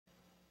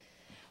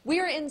We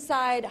are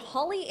inside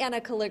Holly Anna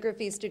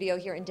Calligraphy Studio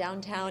here in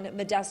downtown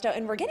Modesto,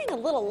 and we're getting a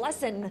little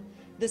lesson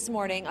this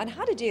morning on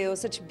how to do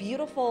such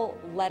beautiful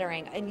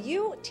lettering. And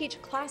you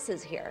teach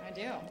classes here. I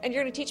do. And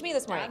you're going to teach me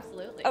this morning?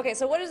 Absolutely. Okay,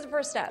 so what is the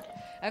first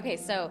step? Okay,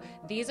 so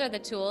these are the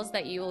tools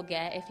that you will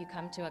get if you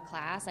come to a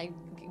class.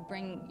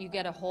 You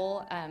get a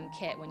whole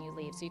kit when you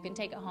leave, so you can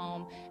take it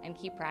home and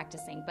keep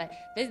practicing. But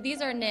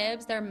these are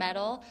nibs, they're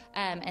metal,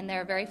 and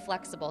they're very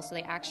flexible, so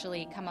they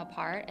actually come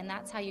apart, and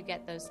that's how you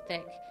get those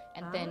thick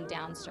and thin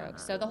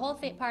downstrokes. So the whole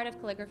part of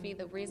calligraphy,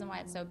 the reason why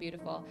it's so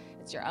beautiful,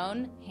 it's your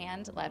own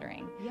hand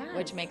lettering,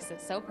 which makes it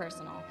so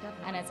personal.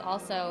 Definitely. And it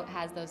also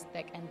has those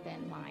thick and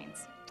thin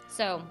lines.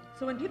 So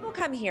when people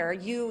come here,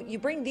 you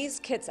bring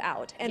these kits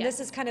out, and this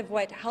is kind of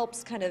what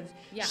helps kind of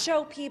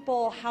show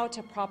people how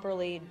to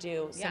properly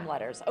do some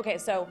letters. Okay,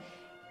 so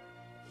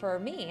for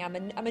me, I'm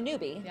a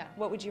newbie.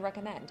 What would you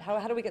recommend?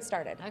 How do we get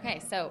started? Okay,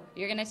 so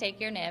you're going to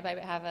take your nib. I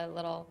have a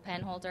little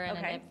pen holder and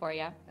a nib for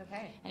you.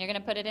 Okay. And you're going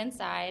to put it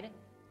inside,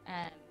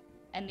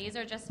 and these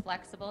are just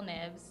flexible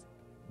nibs.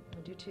 I'm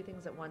going to do two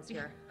things at once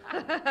here.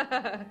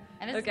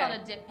 And this is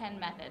called a dip pen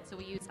method. So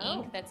we use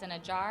ink that's in a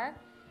jar.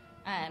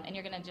 And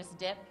you're going to just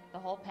dip the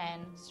whole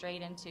pen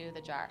straight into the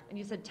jar. And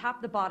you said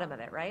tap the bottom of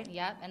it, right?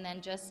 Yep, and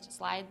then just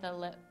slide the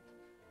lip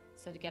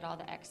so to get all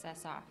the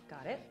excess off.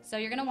 Got it. So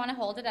you're going to want to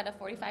hold it at a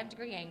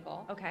 45-degree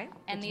angle. Okay.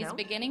 And these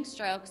beginning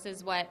strokes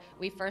is what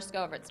we first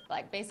go over. It's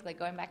like basically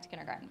going back to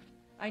kindergarten.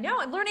 I know,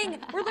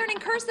 we're learning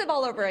cursive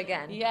all over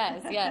again.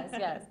 Yes.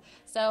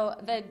 So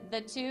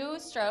the two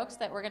strokes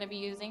that we're going to be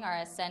using are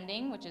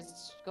ascending, which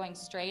is going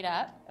straight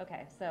up.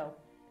 Okay, so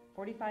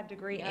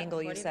 45-degree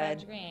angle, you said.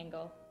 45-degree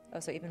angle. Oh,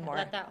 so even more.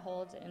 Let that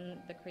hold in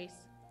the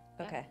crease.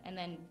 Okay. And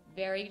then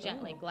very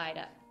gently glide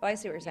up. Oh, I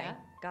see what you're saying.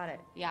 Got it.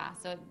 Yeah,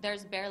 so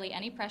there's barely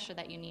any pressure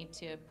that you need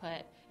to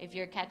put. If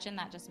you're catching,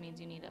 that just means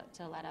you need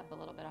to let up a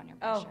little bit on your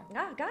pressure.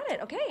 Oh, got it.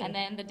 Okay. And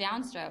then the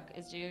downstroke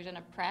is you're going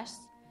to press,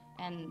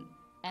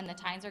 and the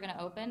tines are going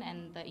to open,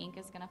 and the ink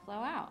is going to flow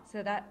out.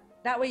 So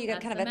that way you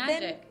get kind of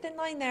a thin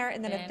line there,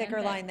 and then a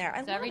thicker line there.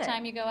 So every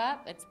time you go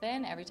up, it's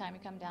thin. Every time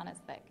you come down,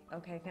 it's thick.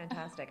 Okay,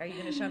 fantastic. Are you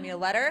going to show me a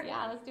letter?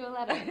 Yeah, let's do a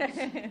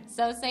letter.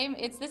 So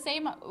it's the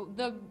same.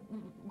 The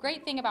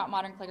great thing about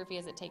modern calligraphy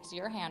is it takes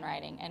your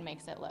handwriting and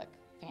makes it look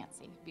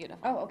fancy, beautiful.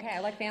 Oh, okay, I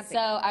like fancy. So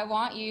I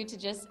want you to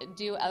just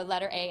do a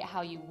letter A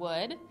how you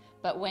would,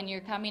 but when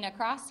you're coming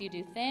across, you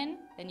do thin,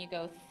 then you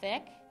go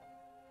thick,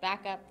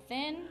 back up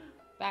thin,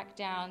 back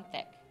down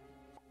thick.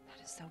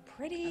 That is so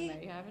pretty. And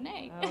there you have an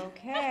A.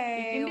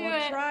 Okay,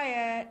 we'll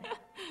try it.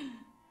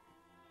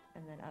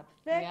 And then up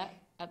thick.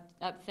 Yep,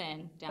 up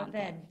thin, down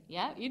thin. thick.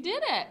 Yep, you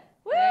did it.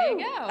 Woo! There you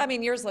go. I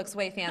mean, yours looks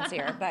way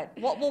fancier, but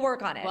we'll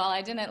work on it. Well,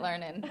 I didn't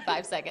learn in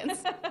 5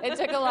 seconds. It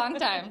took a long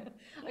time.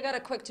 I got a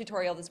quick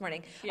tutorial this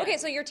morning. Yeah. Okay,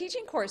 so you're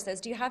teaching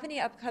courses. Do you have any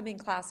upcoming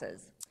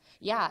classes?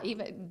 Yeah,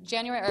 even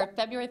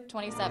February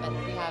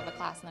 27th, we have a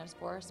class, and there's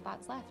 4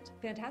 spots left.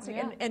 Fantastic.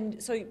 Yeah.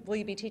 And so will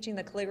you be teaching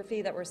the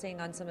calligraphy that we're seeing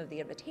on some of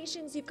the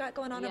invitations you've got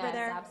going on over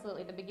there? Yes,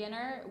 absolutely. The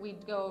beginner, we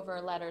go over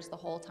letters the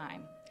whole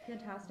time.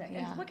 Fantastic.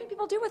 Yeah. And what can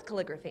people do with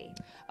calligraphy?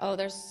 Oh,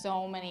 there's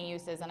so many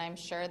uses, and I'm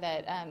sure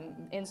that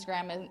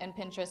Instagram and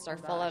Pinterest are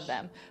full of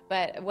them.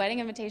 But wedding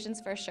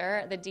invitations for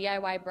sure. The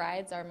DIY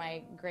brides are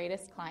my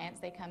greatest clients.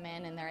 They come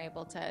in and they're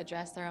able to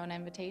address their own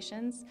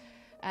invitations.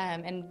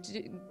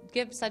 And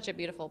give such a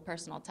beautiful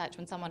personal touch.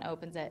 When someone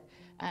opens it,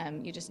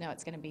 you just know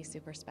it's going to be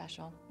super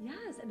special.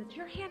 Yes, and it's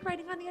your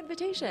handwriting on the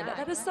invitation. Yeah,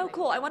 that is so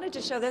cool. I wanted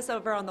to show this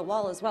over on the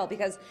wall as well,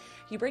 because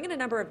you bring in a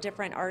number of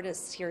different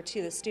artists here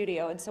to the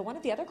studio, and so one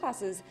of the other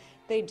classes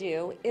they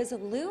do is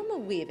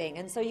loom weaving,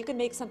 and so you can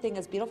make something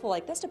as beautiful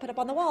like this to put up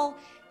on the wall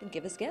and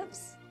give as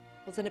gifts.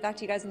 We'll send it back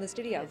to you guys in the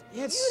studio.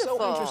 Yeah, it's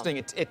so interesting.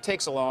 It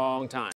takes a long time.